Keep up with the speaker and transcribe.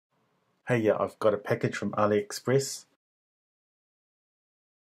Hey, yeah, I've got a package from AliExpress.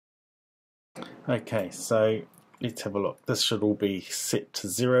 Okay, so let's have a look. This should all be set to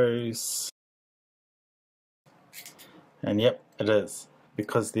zeros. And yep, it is.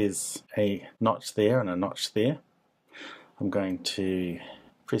 Because there's a notch there and a notch there, I'm going to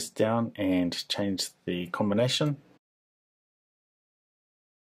press down and change the combination.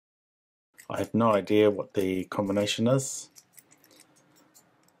 I have no idea what the combination is,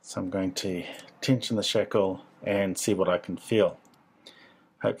 so I'm going to tension the shackle and see what I can feel.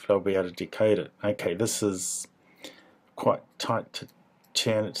 Hopefully I'll be able to decode it. Okay, this is quite tight to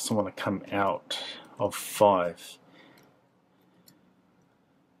turn. It doesn't want to come out of 5.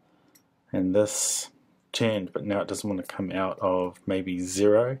 And this turned, but now it doesn't want to come out of maybe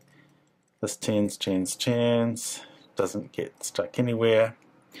 0. This turns, doesn't get stuck anywhere,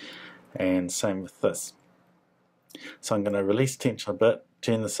 and same with this. So I'm going to release tension a bit,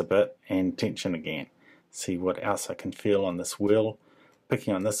 turn this a bit, and tension again. See what else I can feel on this wheel.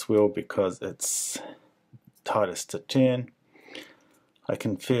 Picking on this wheel because it's tightest to turn. I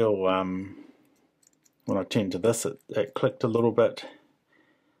can feel when I turned to this, it clicked a little bit.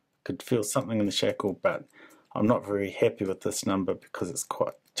 Could feel something in the shackle, but I'm not very happy with this number because it's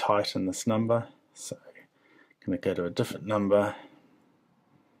quite tight in this number. So I'm going to go to a different number.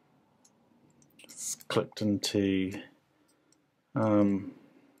 It's clicked into I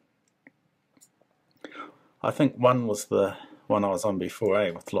think 1 was the one I was on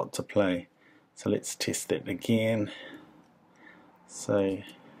before, with lots of play. So let's test that again. So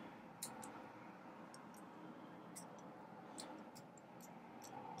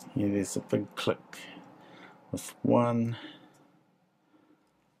here there's a big click with 1.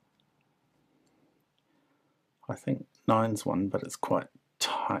 I think 9's 1, but it's quite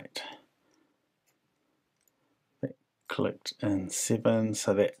tight. That clicked in 7,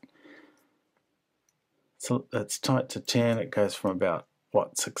 so it's tight to 10. It goes from about,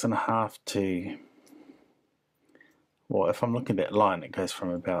 what, 6.5 to, well, if I'm looking at that line, it goes from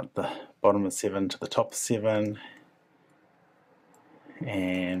about the bottom of 7 to the top of 7.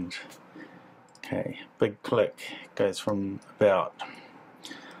 And, okay, big click goes from about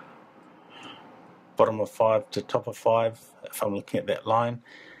bottom of 5 to top of 5, if I'm looking at that line.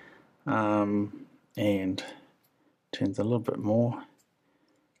 And turns a little bit more.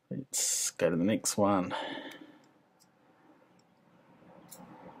 Let's go to the next one.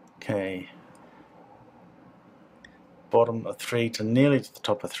 Okay, bottom of 3 to nearly to the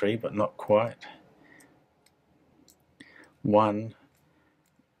top of 3, but not quite. 1,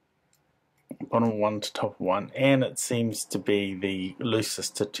 bottom of 1 to top of 1, and it seems to be the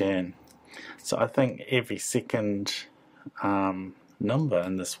loosest to turn. So I think every second number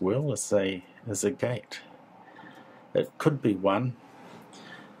in this wheel is a gate. It could be 1.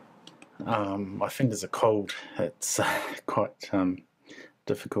 My fingers are cold. It's quite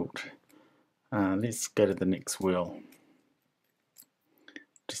difficult. Let's go to the next wheel.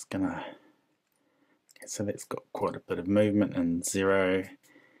 Just gonna. Okay, so that's got quite a bit of movement in 0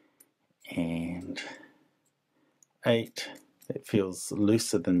 and 8. That feels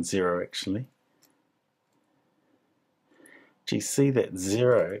looser than 0 actually. Do you see that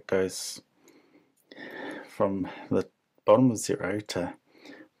 0 goes from the bottom of 0 to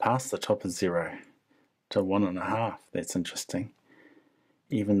past the top of 0 to 1.5? That's interesting.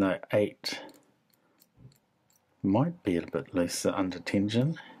 Even though 8 might be a bit looser under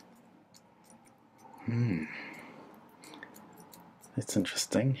tension. That's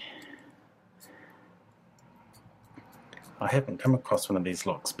interesting. I haven't come across one of these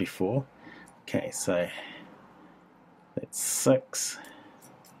locks before. Okay, so that's 6.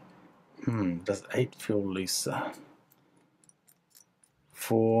 Does 8 feel looser?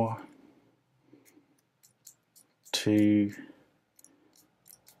 4, 2,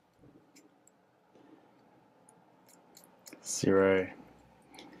 0.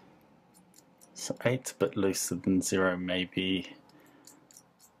 So 8's a bit looser than 0, maybe.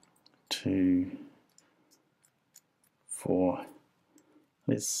 2, 4.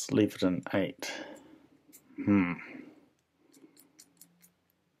 Let's leave it in 8.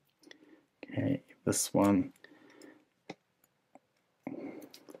 Okay, this one.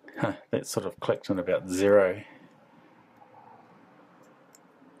 That sort of clicked in about 0.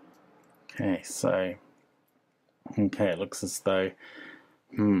 Okay, so it looks as though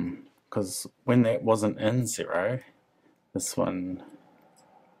because when that wasn't in 0, this one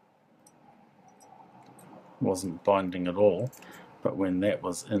wasn't binding at all, but when that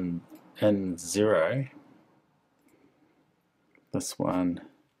was in 0, this one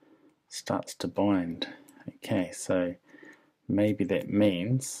starts to bind. Okay, so maybe that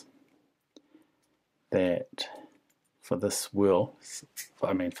means that for this wheel,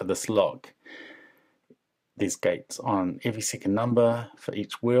 for this lock, there's gates on every second number for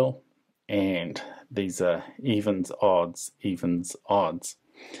each wheel, and these are evens, odds, evens, odds.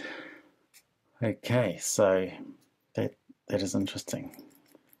 Okay, so that is interesting.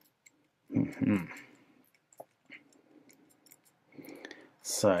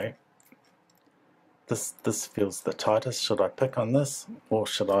 So this feels the tightest. Should I pick on this, or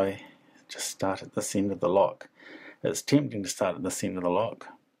should I just start at this end of the lock? It's tempting to start at this end of the lock,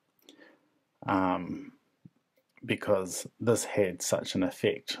 because this had such an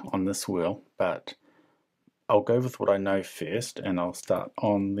effect on this wheel, but I'll go with what I know first, and I'll start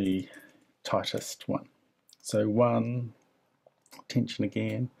on the tightest one. So 1, tension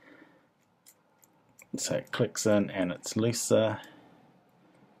again, so it clicks in and it's looser.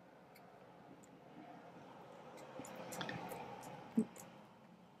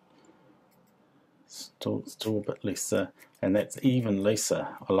 Still a bit looser, and that's even looser.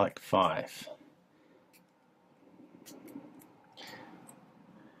 I like 5.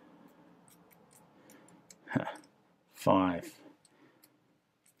 Five.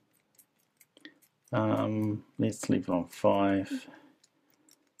 Let's leave it on 5.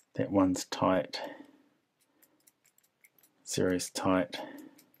 That one's tight. 0's tight.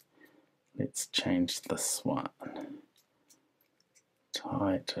 Let's change this one.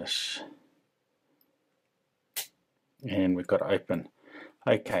 Tightish. And we've got to open.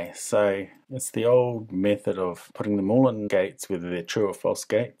 Okay, so it's the old method of putting them all in gates, whether they're true or false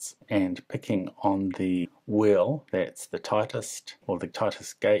gates, and picking on the wheel that's the tightest, or the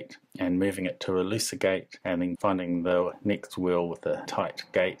tightest gate, and moving it to a looser gate, and then finding the next wheel with a tight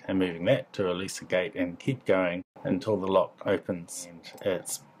gate and moving that to a looser gate, and keep going until the lock opens. And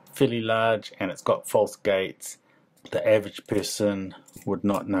it's fairly large and it's got false gates. The average person would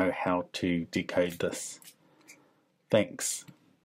not know how to decode this. Thanks.